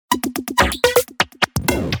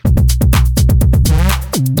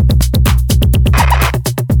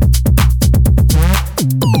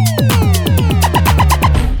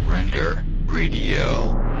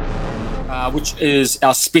is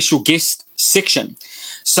our special guest section.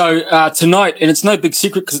 So tonight, and it's no big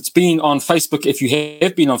secret because it's been on Facebook. If you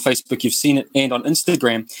have been on Facebook, you've seen it, and on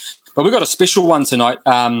Instagram. But we've got a special one tonight.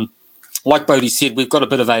 Like Bodhi said, we've got a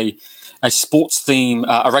bit of a sports theme,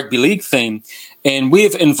 a rugby league theme, and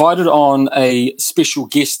we've invited on a special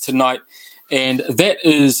guest tonight, and that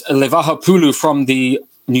is Leivaha Pulu from the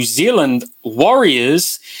New Zealand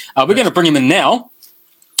Warriors. We're going to bring him in now.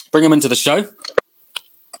 Bring him into the show.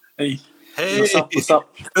 Hey. What's up?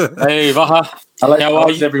 Hey, Vaha. How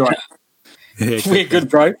are you, everyone? We're good,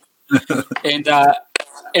 bro. And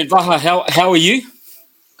Vaha, how are you?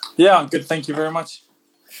 Yeah, I'm good. Thank you very much.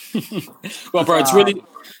 Well, bro,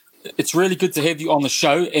 it's really good to have you on the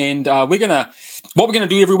show. And what we're gonna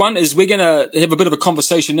do, everyone, is we're gonna have a bit of a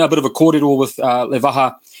conversation now, a bit of a kōrero with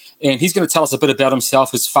Leivaha, and he's going to tell us a bit about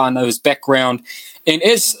himself, his whānau, his background. And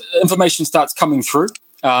as information starts coming through,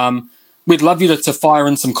 we'd love you to fire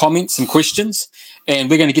in some comments, some questions, and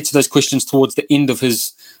we're going to get to those questions towards the end of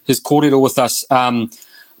his kōrero with us.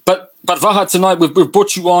 But Vaha, tonight we've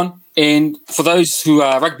brought you on, and for those who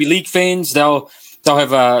are rugby league fans, they'll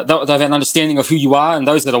have an understanding of who you are, and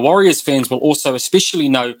those that are Warriors fans will also especially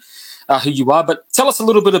know who you are. But tell us a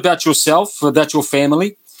little bit about yourself, about your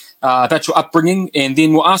family, about your upbringing, and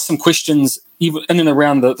then we'll ask some questions even in and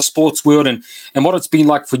around the sports world and what it's been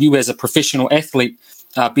like for you as a professional athlete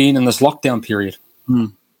being in this lockdown period.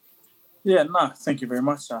 Yeah, thank you very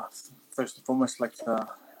much. First and foremost, like to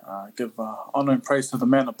give honor and praise to the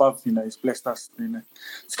man above. He's blessed us, to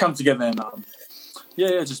come together and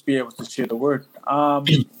just be able to share the word.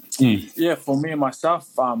 Yeah, for me and myself,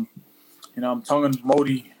 I'm Tongan,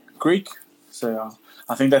 Māori, Greek. So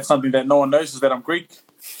I think that's something that no one knows is that I'm Greek.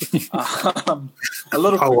 A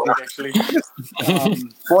little Greek, actually.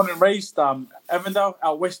 Born and raised Avondale,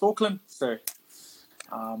 out West Auckland. So,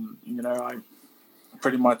 I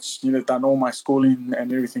pretty much, done all my schooling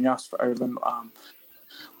and everything else over in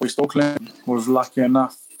West Auckland. Was lucky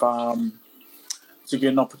enough to get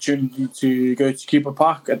an opportunity to go to Keeper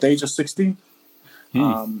Park at the age of 16.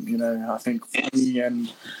 I think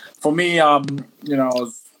for me, I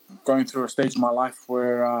was going through a stage in my life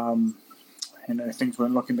where, things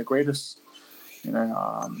weren't looking the greatest.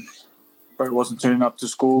 But wasn't turning up to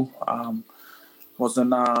school. Was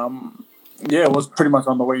pretty much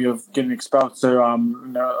on the way of getting expelled. So,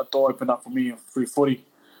 a door opened up for me of 340.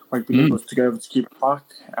 Rugby league was to go over to Keeper Park.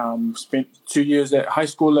 Spent 2 years at high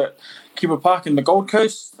school at Keeper Park in the Gold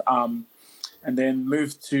Coast. And then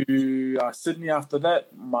moved to Sydney after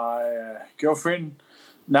that. My girlfriend,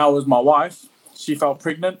 now was my wife, she fell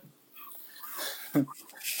pregnant.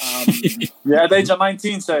 At the age of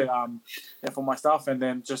 19. So, for myself, and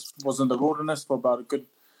then just was in the wilderness for about a good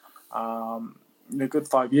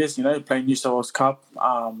 5 years, playing New South Wales Cup,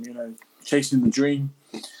 chasing the dream,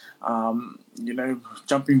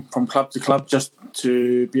 jumping from club to club just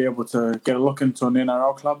to be able to get a look into an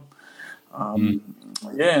NRL club. And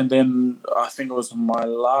then I think it was my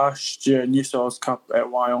last year New South Wales Cup at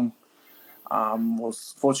Wyong.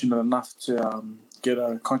 Was fortunate enough to get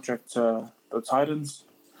a contract to the Titans.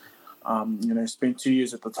 Spent 2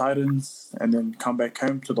 years at the Titans and then come back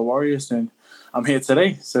home to the Warriors, and I'm here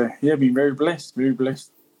today. So, been very blessed, very blessed.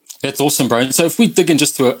 That's awesome, bro. So if we dig in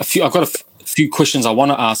just to a few, I've got a few questions I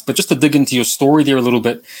want to ask, but just to dig into your story there a little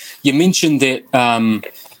bit, you mentioned that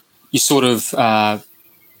you sort of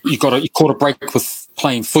you caught a break with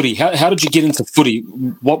playing footy. How did you get into footy?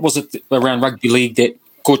 What was it around rugby league that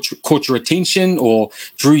caught your attention or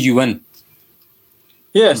drew you in?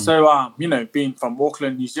 Yeah, so, being from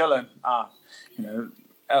Auckland, New Zealand,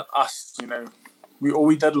 us, all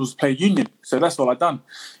we did was play union. So that's all I done.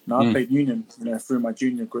 I played union, through my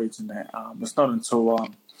junior grades and that. It's not until,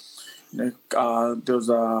 there was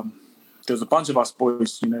a bunch of us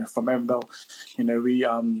boys, from Avondale,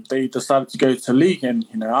 they decided to go to league, and,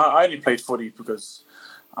 I only played footy because,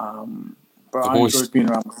 but I enjoyed being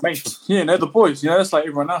around my mates. The boys, that's like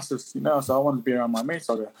everyone else is, so I wanted to be around my mates.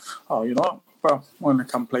 I go, what? Bro, I want to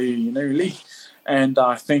come play, league. And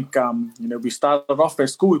I think, we started off at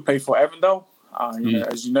school. We played for Avondale.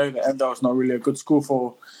 As you know, the Avondale is not really a good school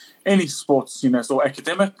for any sports. It's all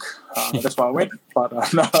academic. That's why I went. But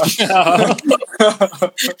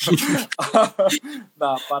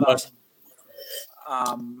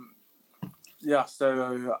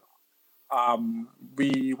So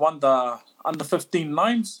we won the under 15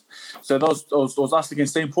 nines. So those was us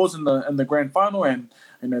against St. Paul's in the grand final. And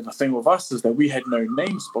the thing with us is that we had no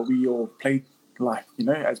names, but we all played like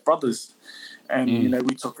as brothers. And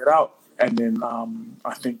we took it out. And then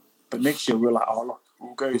I think the next year we were like, oh look,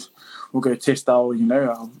 we'll go test our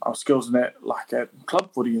our skills in that, like at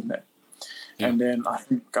club footy and that. And then I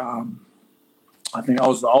think I think I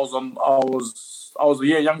was a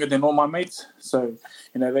year younger than all my mates. So,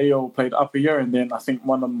 they all played up a year, and then I think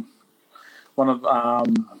one of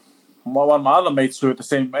my other mates who were the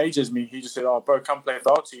same age as me, he just said, "Oh, bro, come play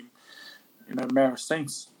for our team, Marist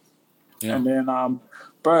Saints." Yeah. And then,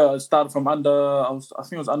 bro, I started from I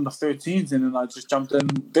think it was under 13s, and then I just jumped in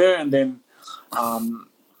there, and then,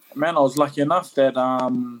 man, I was lucky enough that I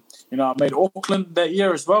made Auckland that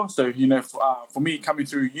year as well. So for me coming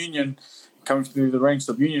through the ranks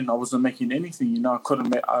of Union, I wasn't making anything. I couldn't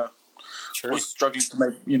make. I was struggling to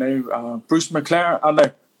make. Bruce McLaren. I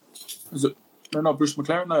know. Is it no, not Bruce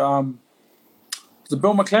McLaren? No, is it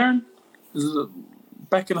Bill McLaren? Is it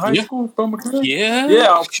back in high school? Bill McLaren? Yeah.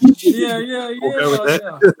 We'll go with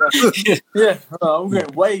that. I'm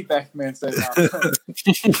going way back, man. So, I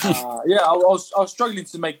was struggling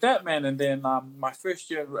to make that, man. And then my first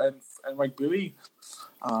year in rugby league,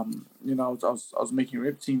 I was making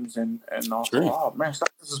rep teams, and I thought, oh man,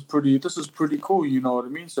 this is pretty cool. You know what I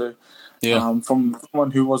mean? So, from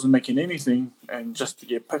someone who wasn't making anything, and just to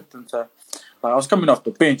get picked into, I was coming off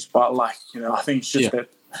the bench, but I think it's just that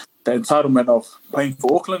the entitlement of playing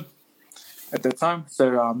for Auckland at that time. So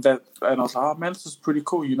and I was like, oh man, this is pretty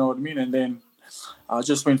cool. You know what I mean? And then I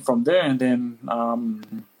just went from there, and then I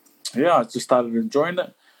just started enjoying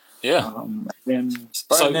it. Yeah.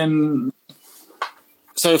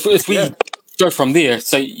 So if we go from there,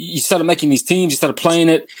 so you started making these teams, you started playing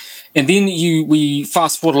it, and then we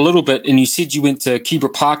fast forward a little bit, and you said you went to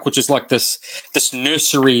Kibra Park, which is like this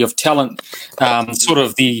nursery of talent.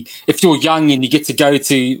 If you're young and you get to go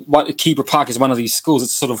to what Kibra Park is one of these schools,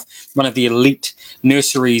 it's sort of one of the elite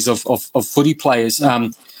nurseries of footy players.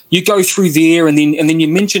 You go through there, and then you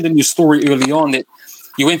mentioned in your story early on that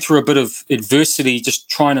you went through a bit of adversity just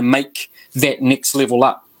trying to make that next level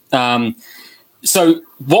up. So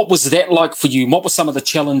what was that like for you? What were some of the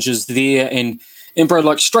challenges there? And bro,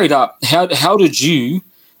 like straight up, how did you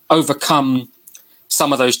overcome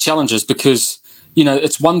some of those challenges? Because,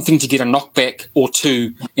 it's one thing to get a knockback or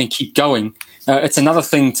two and keep going. It's another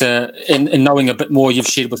thing in knowing a bit more. You've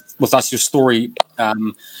shared with us your story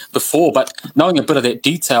before, but knowing a bit of that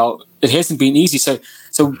detail, it hasn't been easy. So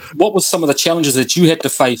what were some of the challenges that you had to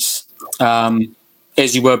face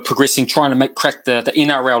as you were progressing, trying to crack the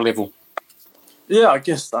NRL level? Yeah, I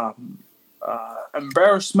guess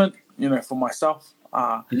embarrassment, for myself.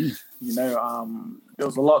 There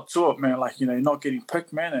was a lot to it, man. Not getting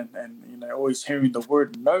picked, man, and always hearing the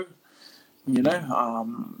word no.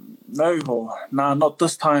 No, or nah, not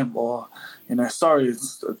this time, or sorry,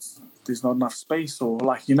 it's there's not enough space, or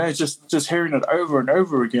just hearing it over and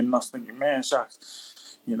over again. And I was thinking, man,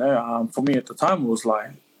 shucks. For me at the time, it was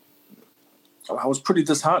I was pretty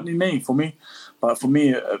disheartening for me, but for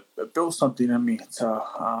me, it built something in me to,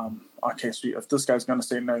 okay, so if this guy's going to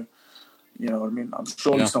say no, you know what I mean? I'm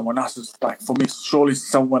surely someone else is for me, surely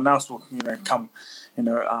someone else will, come,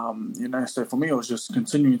 so for me, it was just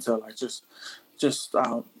continuing to just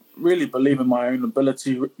really believe in my own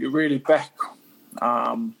ability, really back,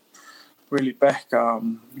 my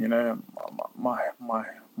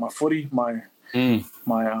footy, my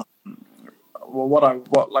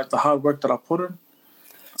the hard work that I put in.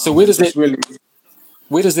 So where does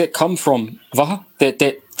that come from, Vaha?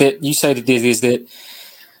 That you say that there's that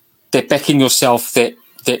backing yourself, that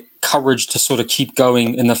courage to sort of keep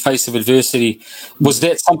going in the face of adversity. Was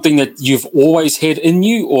that something that you've always had in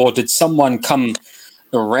you, or did someone come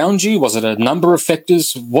around you? Was it a number of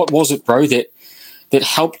factors? What was it, bro, that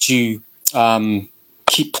helped you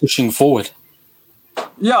keep pushing forward?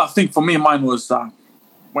 Yeah, I think for me, mine was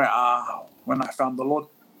when I found the Lord.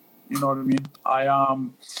 You know what I mean?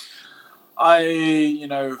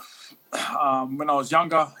 When I was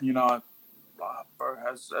younger,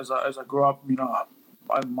 as I grew up,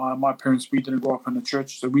 my parents, we didn't grow up in the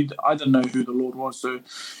church, so I didn't know who the Lord was. So,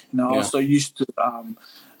 I was so used to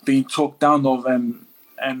being talked down of, and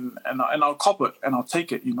I'll cop it and I'll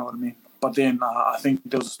take it. You know what I mean? But then I think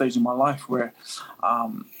there was a stage in my life where, I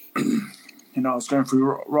was going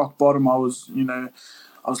through rock bottom. I was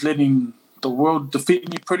letting the world defeat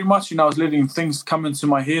me pretty much. I was letting things come into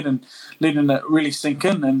my head and letting it really sink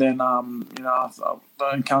in. And then, the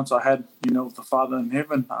encounter I had, with the Father in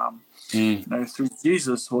heaven, through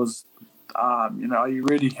Jesus was, are you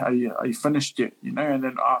ready? Are you finished yet? And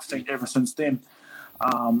then I think ever since then,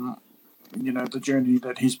 the journey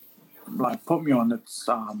that He's put me on, it's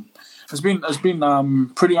been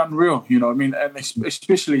pretty unreal. You know what I mean? And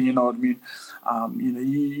especially, you know what I mean.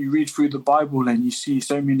 You read through the Bible and you see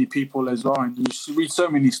so many people as well, and you read so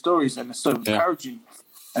many stories, and it's so encouraging.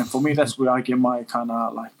 And for me, that's where I get my kind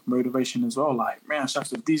of motivation as well. Man,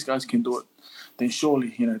 shucks, if these guys can do it, then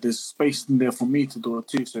surely, there's space in there for me to do it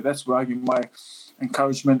too. So that's where I give my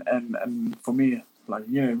encouragement, and for me, like,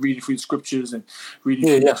 reading through the scriptures and reading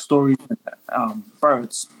through the stories, bro,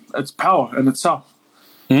 it's power in itself.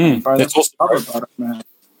 Bro, that's awesome, bro. About it, man.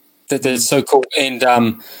 That's so cool. And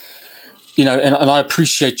and I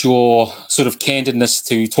appreciate your sort of candidness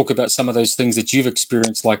to talk about some of those things that you've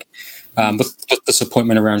experienced, like with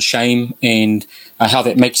disappointment around shame, and how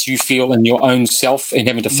that makes you feel in your own self, and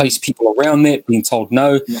having to face people around that, being told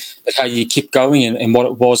no, but how you kept going, and what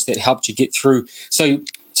it was that helped you get through. So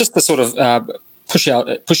just to sort of push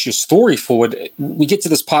your story forward, we get to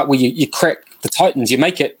this part where you crack the Titans, you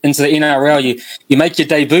make it into the NRL, you make your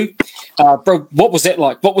debut. Bro, what was that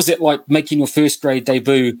like? What was it like making your first grade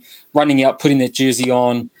debut, running out, putting that jersey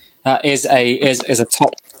on as a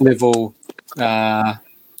top level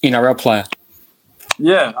NRL player?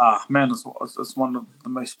 Yeah, man, it's one of the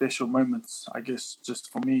most special moments, I guess,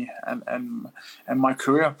 just for me and my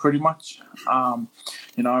career, pretty much. I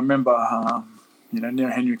remember, Neil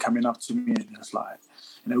Henry coming up to me, and it was like,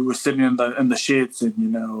 we were sitting in the sheds,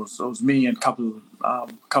 and it was me and a couple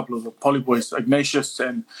of the Poly boys, Ignatius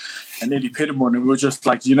and Eddie Pettimore, and we were just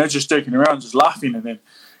like, just joking around, just laughing, and then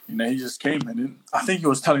he just came, and then I think he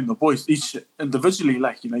was telling the boys each individually,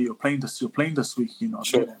 like, you're playing this week,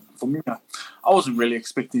 Sure. And for me, I wasn't really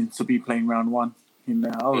expecting to be playing round one.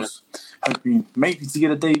 I was hoping maybe to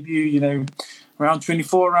get a debut, round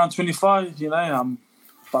 24, round 25,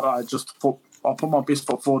 but I just thought I'll put my best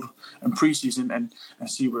foot forward in preseason and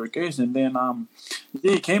see where it goes. And then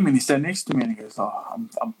he came and he sat next to me and he goes,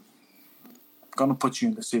 I'm gonna put you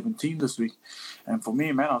in the 17 this week. And for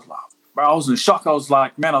me, man, I was in shock. I was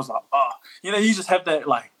like, you just have that,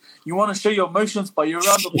 like, you want to show your emotions, but you're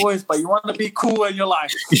around the boys, but you want to be cool, and you're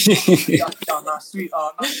like, sweet.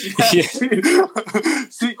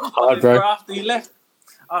 Sweet. Hard, bro. After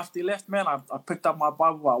he left, man, I picked up my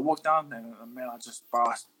Bible, I walked down, and man,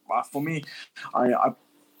 for me, I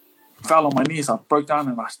fell on my knees, I broke down,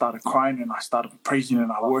 and I started crying, and I started praising,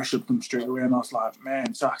 and I worshipped him straight away, and I was like,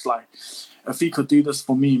 man, just like, if he could do this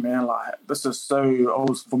for me, man, like, this is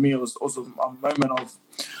for me, it was also a moment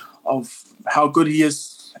of how good he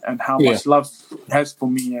is and how much love he has for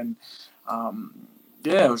me, and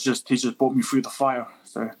it was just, he just brought me through the fire.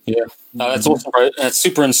 So that's awesome, bro. That's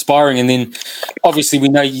super inspiring. And then obviously we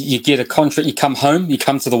know you get a contract, you come home, you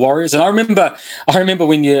come to the Warriors. And I remember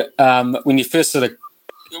when you first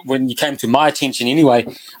when you came to my attention anyway,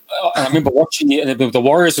 I remember watching you, and the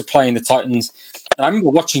Warriors were playing the Titans, and I remember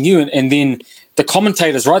watching you, and then the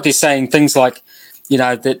commentators, right, they're saying things like,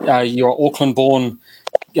 that you're an Auckland-born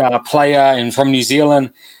player and from New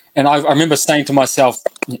Zealand. And I remember saying to myself,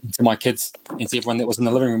 to my kids, and to everyone that was in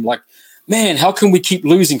the living room, like, man, how can we keep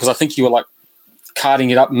losing? Because I think you were like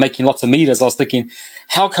carting it up and making lots of meters. I was thinking,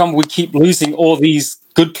 how come we keep losing all these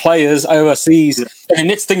good players overseas? And the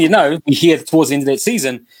next thing you know, we hear towards the end of that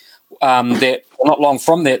season that not long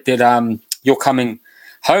from that you're coming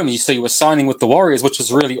home. So you were signing with the Warriors, which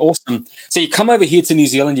was really awesome. So you come over here to New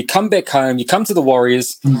Zealand, you come back home, you come to the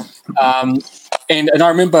Warriors. And I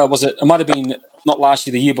remember, it might have been not last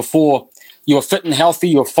year, the year before, you were fit and healthy,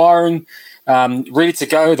 you were firing, ready to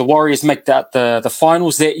go. The Warriors make the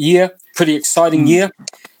finals that year. Pretty exciting year.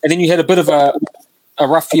 And then you had a bit of a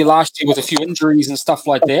rough year last year with a few injuries and stuff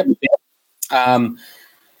like that.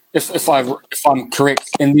 If I'm correct.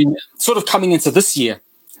 And then sort of coming into this year,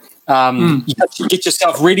 you get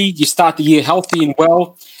yourself ready, you start the year healthy and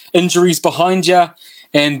well, injuries behind you,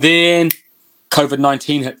 and then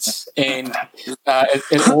COVID-19 hits, and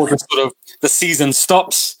it all just sort of, the season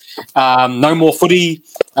stops. No more footy.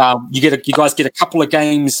 You guys get a couple of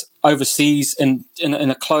games overseas in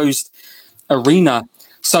a closed arena.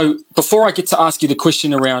 So before I get to ask you the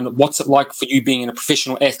question around what's it like for you being a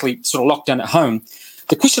professional athlete, sort of locked down at home,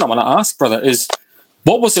 the question I want to ask, brother, is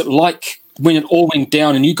what was it like when it all went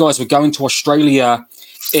down and you guys were going to Australia?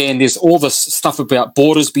 And there's all this stuff about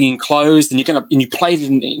borders being closed, and you played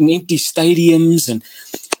in empty stadiums. And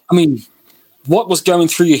I mean, what was going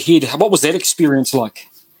through your head? What was that experience like?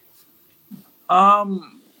 To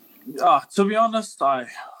be honest,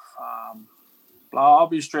 I'll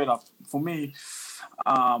be straight up. For me,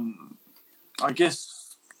 I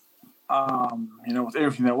guess, with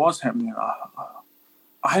everything that was happening,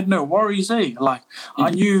 I had no worries. Like,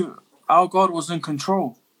 I knew our God was in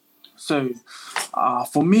control. So,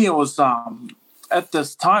 for me, it was, at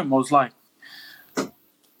this time, I was like,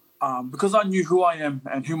 because I knew who I am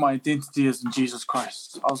and who my identity is in Jesus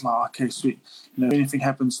Christ, I was like, okay, sweet. If anything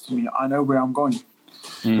happens to me, I know where I'm going.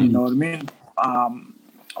 You know what I mean?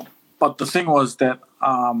 But the thing was that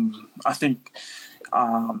I think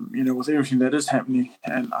with everything that is happening,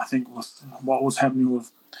 and I think with what was happening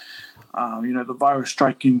with, the virus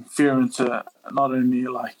striking fear into not only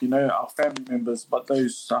our family members, but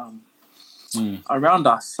those around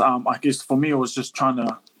us. I guess for me, it was just trying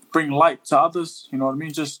to bring light to others. You know what I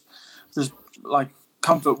mean? Just like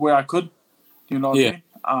comfort where I could. You know what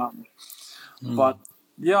I mean? But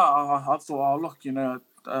yeah, I thought, oh look,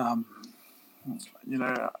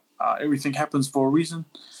 everything happens for a reason.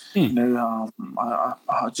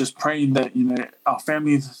 I just praying that our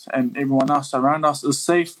families and everyone else around us is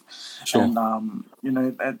safe, and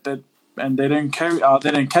and they didn't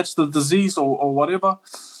catch the disease or whatever.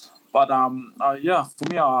 But for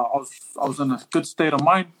me, I was in a good state of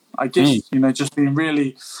mind. I guess just being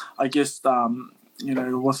really, I guess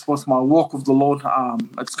with my walk with the Lord,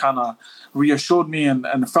 it's kind of reassured me and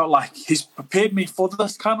it felt like He's prepared me for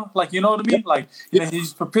this, kind of like, you know what I mean? Like,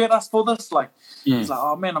 He's prepared us for this. Like, He's like,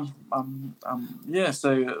 oh man,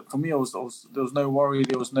 So for me, it was there was no worry,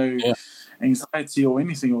 there was no anxiety or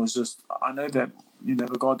anything. It was just, I know that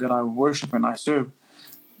the God that I worship and I serve,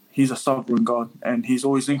 He's a sovereign God and He's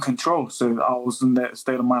always in control. So I was in that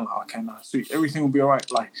state of mind, like, okay, no, sweet, everything will be all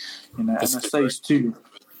right. Like, and it says too.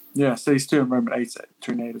 Yeah, says too in Roman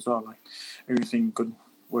 8:28 as well. Like, everything good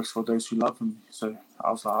works for those who love Him. So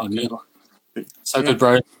I was like, okay, look. So good,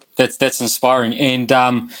 bro. That's inspiring. And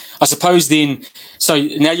I suppose then, so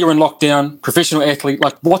now you're in lockdown, professional athlete.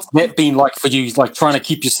 Like, what's that been like for you? Like, trying to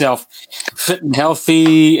keep yourself fit and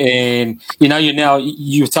healthy, and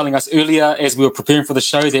you were telling us earlier as we were preparing for the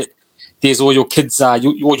show that there's all your kids, all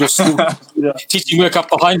your school teaching work up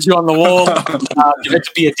behind you on the wall. You had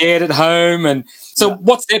to be a dad at home, and so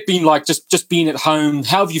what's that been like? Just being at home.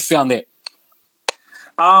 How have you found that?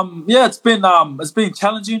 It's been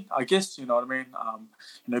challenging, I guess. You know what I mean?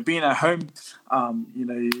 Being at home,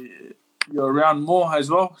 you're around more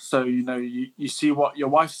as well. So you see what your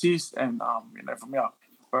wife sees, and for me,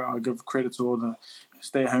 I give credit to all the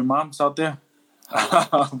stay-at-home moms out there.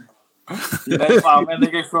 And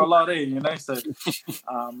they go through a lot, So,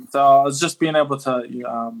 so it's just being able to,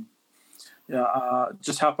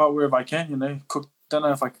 just help out wherever I can. Cook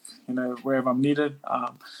dinner if wherever I'm needed.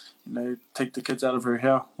 Take the kids out of her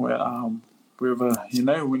hair wherever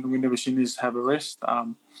whenever she needs to have a rest.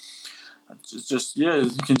 You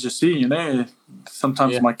can just see,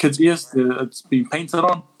 sometimes my kids' ears, it's been painted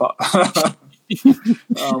on, but I'm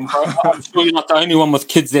sure you're not the only one with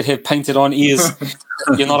kids that have painted on ears.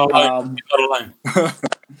 You're not alone. You're not alone.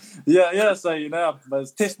 So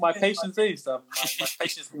but test my patience. So my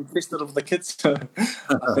patience being tested with the kids. I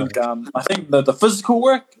think the physical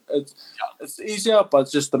work it's easier, but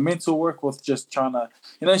just the mental work with just trying to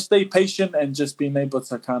stay patient and just being able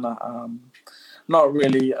to kind of not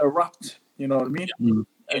really erupt. You know what I mean?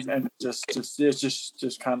 And just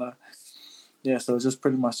kind of. Yeah, so it's just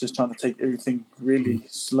pretty much just trying to take everything really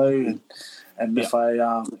slow, and if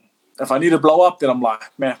I need to blow up, then I'm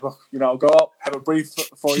like, man, look, I'll go up, have a breathe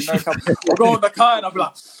for I'll go in the car and I'll be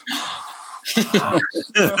like,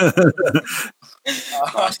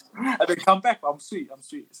 and then come back. I'm sweet.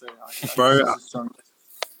 So, bro,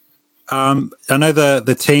 I know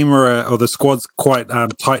the team or the squad's quite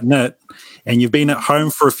tight knit, and you've been at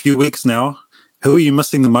home for a few weeks now. Who are you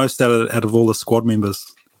missing the most out of all the squad members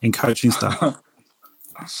and coaching staff?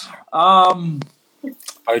 Odie.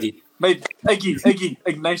 Maybe Ignatius, big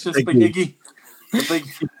Iggy. The big,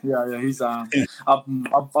 he's I've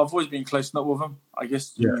always been close knit with him. I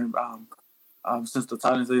guess since the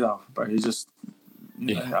Titans days, but he just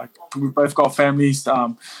we both got families.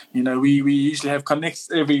 We usually have connects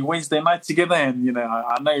every Wednesday night together, and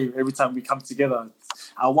I know every time we come together,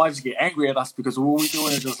 our wives get angry at us because all we're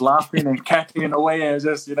doing is just laughing and cackling away and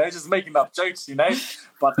just making up jokes,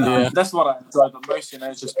 But that's what I enjoy the most,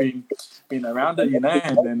 just being around it, and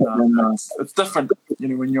then it's different,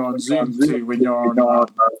 when you're on Zoom to when you're on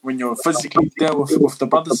when you're physically there with the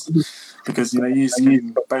brothers, because you just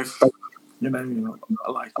can both.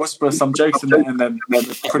 Like whisper some jokes and then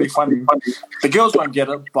it's pretty funny. The girls won't get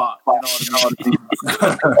it, but you know what I mean.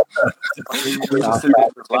 We just sit there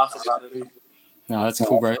and laugh about it. No, that's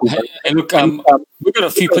cool, bro. Hey, look, we've got a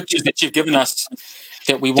few pictures that you've given us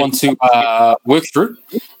that we want to work through.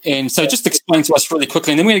 And so just explain to us really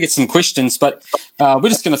quickly, and then we're going to get some questions, but we're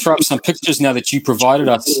just going to throw up some pictures now that you provided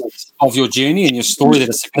us of your journey and your story that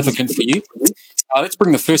is significant for you. Let's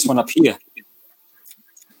bring the first one up here.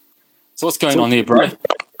 So what's going on there, bro?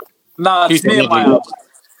 No, it's me and my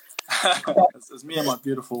it's me and my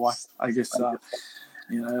beautiful wife. I guess the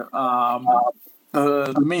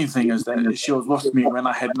main thing is that she was with me when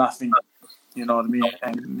I had nothing. You know what I mean?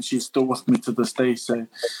 And she's still with me to this day. So,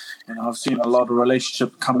 I've seen a lot of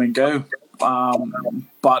relationships come and go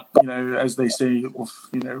But as they say with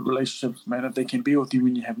relationships, man, if they can be with you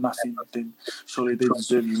when you have nothing, then surely they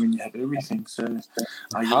deserve you when you have everything. So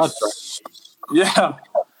I guess, yeah.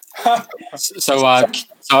 So I've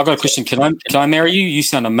got a question. Can I marry you? You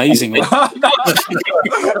sound amazing.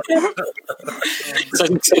 So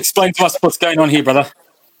explain to us what's going on here, brother.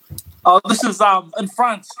 Oh, this is in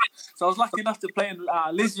France. So I was lucky enough to play in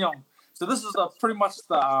Les Young. So this is pretty much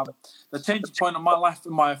the changing point of my life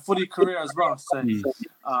in my footy career as well. So,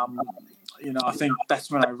 I think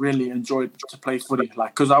that's when I really enjoyed to play footy.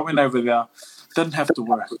 Like, because I went over there, didn't have to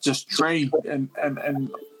work, just train. And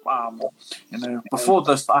before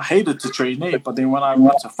this, I hated to train there. But then when I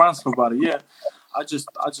went to France for about a year, I just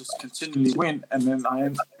continually went, and then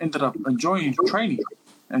I ended up enjoying training.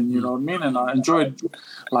 And you know what I mean? And I enjoyed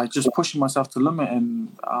just pushing myself to the limit.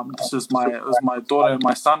 And it was my daughter and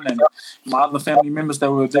my son and my other family members that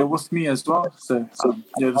were there with me as well. So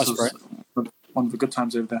this was one of the good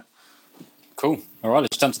times over there. Cool. All right,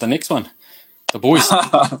 let's jump to the next one. The boys.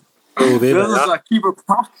 This is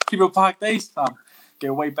Keeper Park days.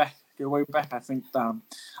 Get way back. I think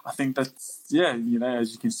that's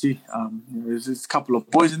as you can see, there's a couple of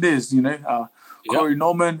boys in there. Corey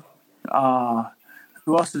Norman.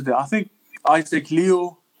 Who else is there? I think Isaac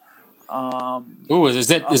Leo. Is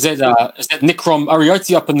that Nick from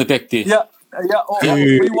Arioti up in the back there? Yeah.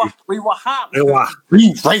 Reiwa.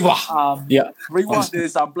 Reiwa.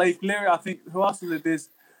 There's Blake Leary. I think who else is there?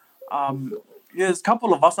 There's a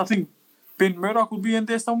couple of us. I think Ben Murdoch will be in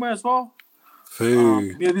there somewhere as well. So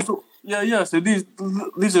these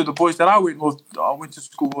are the boys that I went to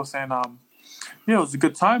school with, and it was a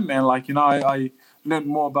good time, man. I learned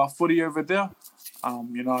more about footy over there. I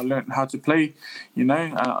learned how to play,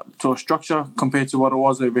 to a structure compared to what it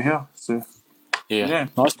was over here. So, yeah.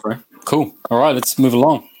 Nice, bro. Cool. All right, let's move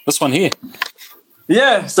along. This one here.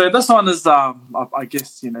 Yeah, so this one is, I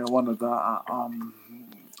guess, one of the,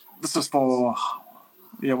 this is for,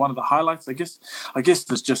 one of the highlights, I guess. I guess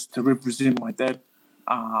it's just to represent my dad.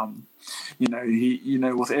 He,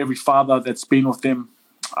 with every father that's been with them,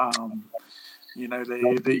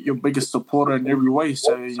 they're your biggest supporter in every way.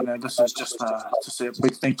 So, this is just to say a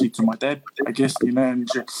big thank you to my dad, I guess, and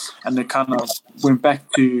they kind of went back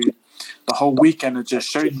to the whole week, and it just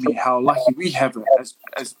showed me how lucky we have it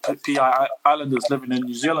as PI Islanders living in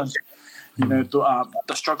New Zealand. The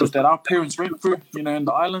struggles that our parents went through, in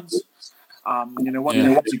the islands. What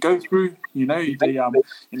they had to go through. They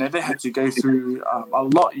had to go through a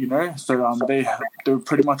lot. So they were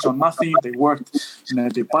pretty much on nothing. They worked,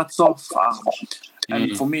 their butts off.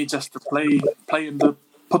 And for me, just to play in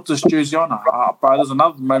put this jersey on, bro. There's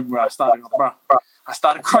another moment where I started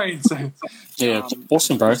crying. So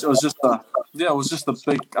awesome, bro. It was just a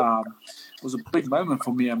big. It was a big moment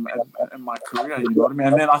for me in my career, you know what I mean?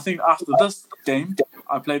 And then I think after this game,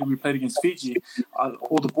 we played against Fiji,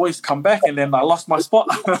 all the boys come back, and then I lost my spot.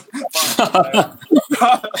 But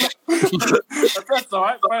that's all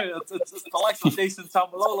right, bro. It's the likes of Jason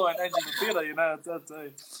Tamalolo and Angie Mapira,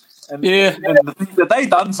 and the things that they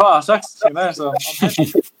done for us, so I'm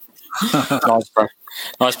happy.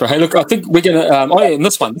 Nice, bro. Hey, look, I think we're going to... in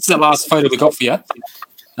this one, this is the last photo we got for you.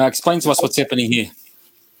 Explain to us what's happening here.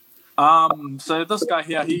 So this guy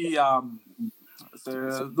here, this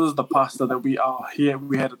is the pastor that we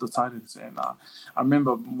had at the Titans, and I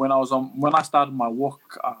remember when I started my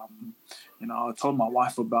walk, I told my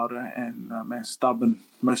wife about it, and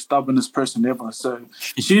most stubbornest person ever. So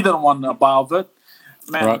she didn't want a bar of it.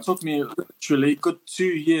 Man, It took me literally a good 2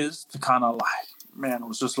 years to kind of it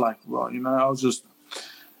was just I was just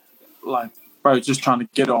bro, just trying to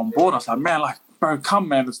get it on board. I was like, man, bro, come,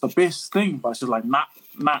 man, it's the best thing. But she's like, nah.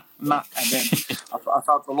 And then I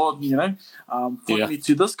felt the Lord, put me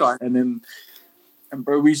to this guy. And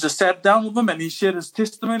bro, we just sat down with him, and he shared his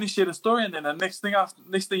testimony, shared his story. And then the next thing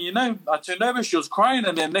you know, I turned over, she was crying.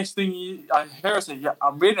 And then next thing I hear her say, yeah,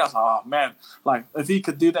 I'm ready. I was like, oh, man, if he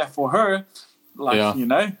could do that for her,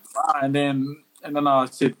 And then I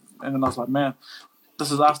said, and then I was like, man,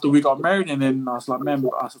 this is after we got married. And then I was like, man,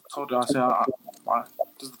 I told her, I said,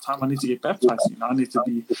 this is the time I need to get baptized. I need to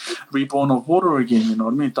be reborn of water again. You know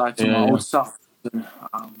what I mean? Die to my old self. So,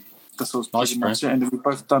 this was pretty much it, and we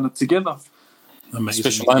both done it together. Amazing.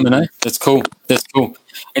 Special moment, eh? That's cool.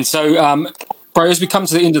 And so, bro, as we come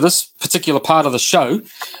to the end of this particular part of the show,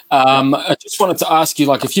 I just wanted to ask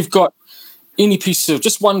you, if you've got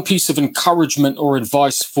just one piece of encouragement or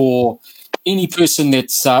advice for any person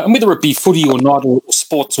that's, and whether it be footy or not, or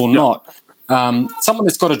sports or not, someone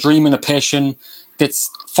that's got a dream and a passion that's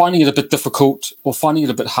finding it a bit difficult or finding it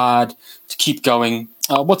a bit hard to keep going.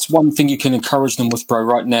 what's one thing you can encourage them with, bro,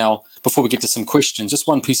 right now, before we get to some questions? Just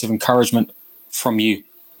one piece of encouragement from you.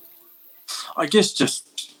 I guess just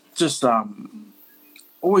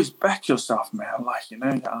always back yourself, man. Like,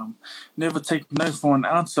 never take no for an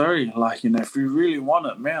answer. Like, if you really want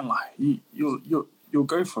it, man, like you'll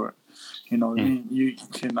go for it. You know what I mean? You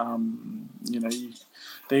can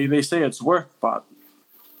they say it's work, but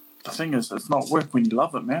the thing is, it's not work when you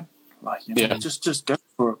love it, man. Like, just go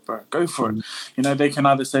for it, bro. Go for it. They can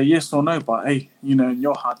either say yes or no, but hey, in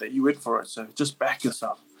your heart that you went for it. So just back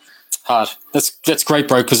yourself. Hard. That's great,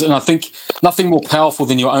 bro. And I think nothing more powerful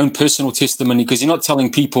than your own personal testimony, because you're not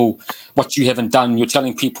telling people what you haven't done. You're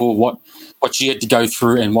telling people what you had to go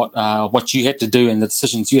through and what you had to do and the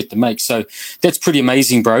decisions you had to make. So that's pretty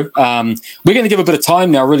amazing, bro. We're going to give a bit of time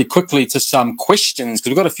now, really quickly, to some questions, because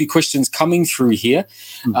we've got a few questions coming through here.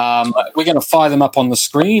 We're going to fire them up on the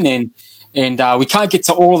screen, and we can't get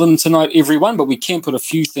to all of them tonight, everyone, but we can put a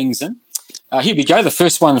few things in. Here we go. The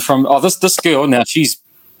first one from this girl. Now she's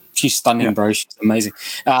stunning, bro. She's amazing.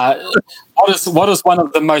 What is one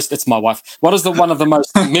of the most? It's my wife. What is one of the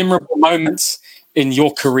most memorable moments in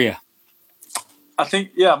your career? I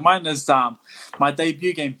think mine is my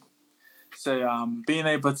debut game. So being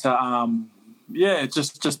able to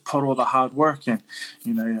just put all the hard work in.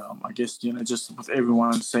 I guess just with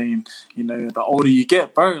everyone saying the older you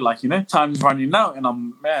get, bro, like time's running out,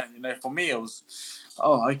 and for me it was.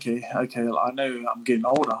 Oh, okay. I know I'm getting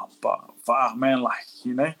older, but man, like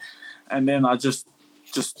and then I just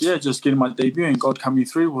getting my debut and God coming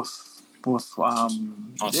through with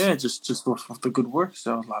Nice. just with the good work.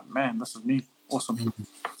 So I was like, man, this is me. Awesome.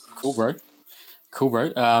 Cool, bro.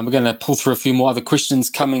 We're going to pull through a few more other questions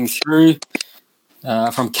coming through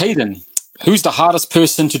from Caden. Who's the hardest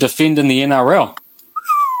person to defend in the NRL?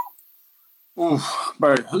 Ooh,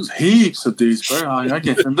 bro, there's heaps of these, bro. I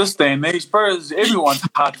guess in this day and age, bro, everyone's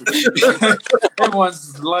hard to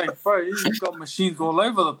everyone's like, bro, you've got machines all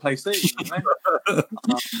over the place,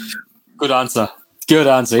 Good answer,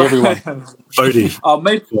 everyone.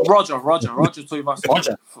 Maybe Roger Tuivasa.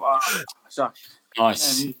 Roger.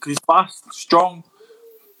 Nice. He's fast, strong,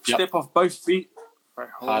 step off both feet. Bro,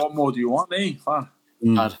 what more do you want, Fun.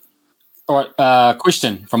 Hard. All right,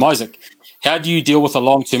 question from Isaac. How do you deal with a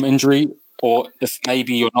long-term injury, or if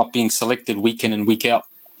maybe you're not being selected week in and week out?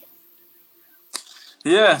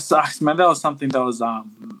 Yeah, sucks, man. That was something that was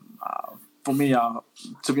for me.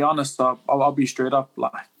 To be honest, I'll be straight up.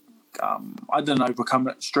 Like, I didn't overcome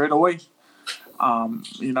it straight away.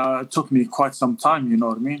 It took me quite some time. You know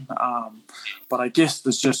what I mean? But I guess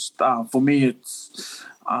it's just for me. It's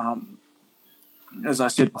as I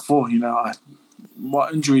said before.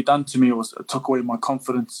 What injury done to me was it took away my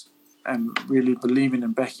confidence and really believing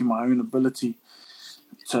and backing my own ability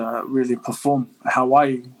to really perform how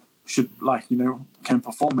I should, can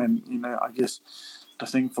perform. And, I guess the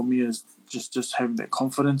thing for me is just having that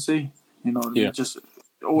confidence, just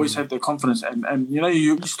always have that confidence. And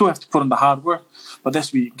you still have to put in the hard work, but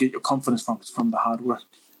that's where you get your confidence from the hard work.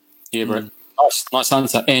 Yeah, bro. Nice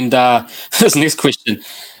answer. And this next question,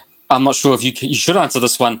 I'm not sure if you should answer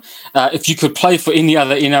this one. If you could play for any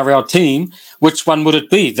other NRL team, which one would it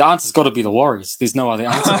be? The answer's got to be the Warriors. There's no other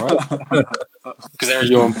answer, right? Because they're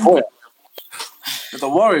your employer. The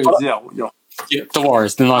Warriors, yeah, the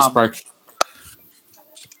Warriors. The nice bro.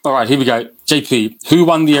 All right, here we go. JP, who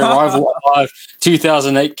won the Arrival Alive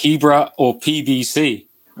 2008 Kibra or PBC?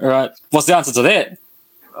 All right, what's the answer to that?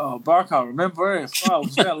 Oh, bro, I can't remember it. Wow, it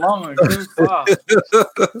was that long ago.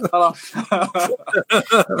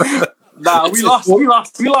 Nah, we lost,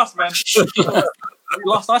 man. We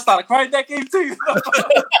lost. I started crying that game too.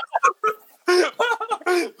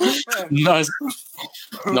 Nice.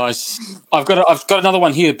 I've got another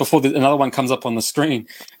one here before another one comes up on the screen.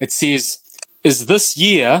 It says, "Is this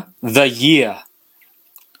year the year?"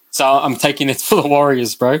 So I'm taking it for the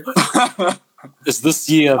Warriors, bro. Is this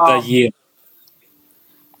year the year?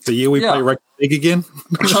 The year we play rugby league again?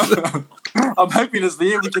 I'm hoping it's the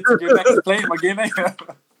year we get to go back to playing again.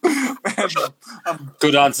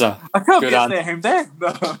 Good answer. I can't get there home there.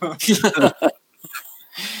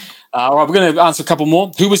 All right, we're going to answer a couple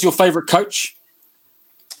more. Who was your favourite coach?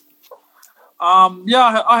 I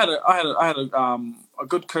had a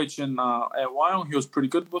good coach at Wyong. He was pretty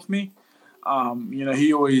good with me.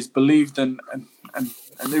 He always believed in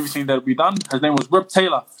everything that we done. His name was Rip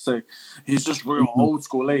Taylor, so he's just real old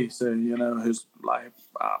school, So his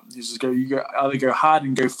he's just either go hard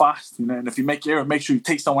and go fast, and if you make error, make sure you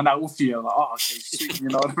take someone out with you. Like, oh, okay, sweet, you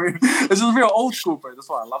know what I mean? It's just real old school, bro. That's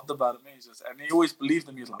what I loved about him. And he always believed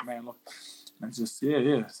in me. He's like, man, look, and it's just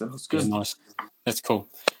So it's good. Yeah, nice. That's cool.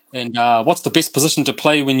 And what's the best position to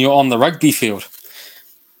play when you're on the rugby field?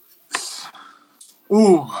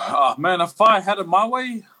 Man, if I had it my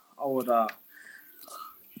way, I would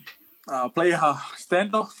play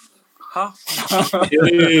standoff half.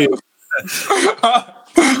 Yeah.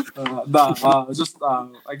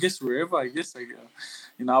 I guess wherever. I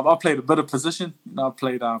played a bit of position. I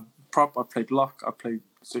played prop. I played lock. I played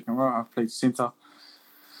second row. I played center.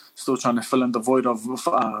 Still trying to fill in the void of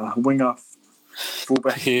winger,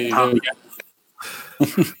 fullback. Yeah,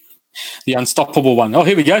 the unstoppable one. Oh,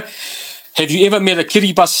 here we go. Have you ever met a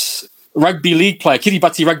Kiribati rugby league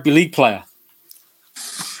player?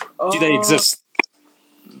 Do they exist?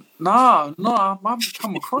 No, I haven't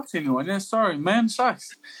come across anyone. Yeah, sorry, man.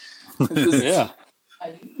 Shucks. Yeah.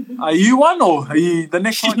 Are you one, or are you the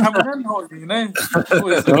next one coming in? Or,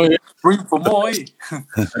 always room for more. Eh?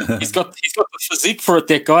 He's got the physique for it.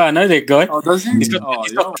 That guy, I know that guy. Oh, does he? He's got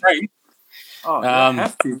trained.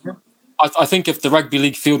 Have to. Yeah. I think if the rugby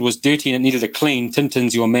league field was dirty and it needed a clean,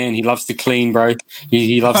 Tintin's your man. He loves to clean, bro.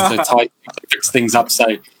 He loves to fix things up. So,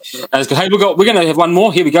 hey, we're going to have one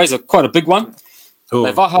more. Here we go. It's quite a big one. Cool.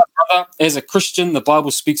 Leivaha, brother, as a Christian, the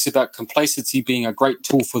Bible speaks about complacency being a great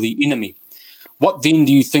tool for the enemy. What then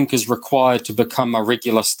do you think is required to become a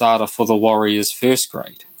regular starter for the Warriors first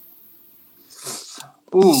grade? So,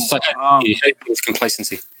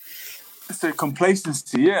 complacency. So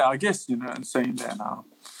complacency, yeah, I guess, and saying that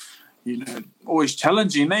always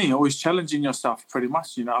challenging, always challenging yourself pretty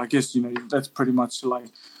much, I guess, that's pretty much like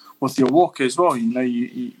with your walk as well, you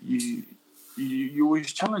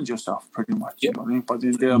always challenge yourself pretty much, you know what I mean? But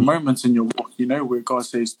then there are moments in your walk, where God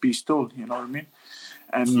says, be still, you know what I mean?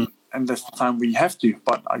 And that's the time we have to,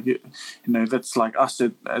 but I get, that's like us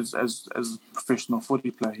as a professional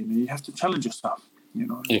footy player, you have to challenge yourself,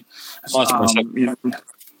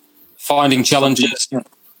 Finding challenges.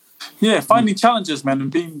 Finding challenges, man,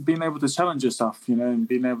 and being able to challenge yourself, and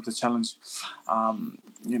being able to challenge,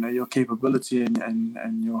 your capability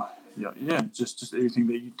and your just everything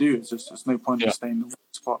that you do. It's just there's no point in staying in the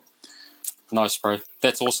spot. Nice, bro.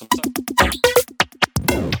 That's awesome.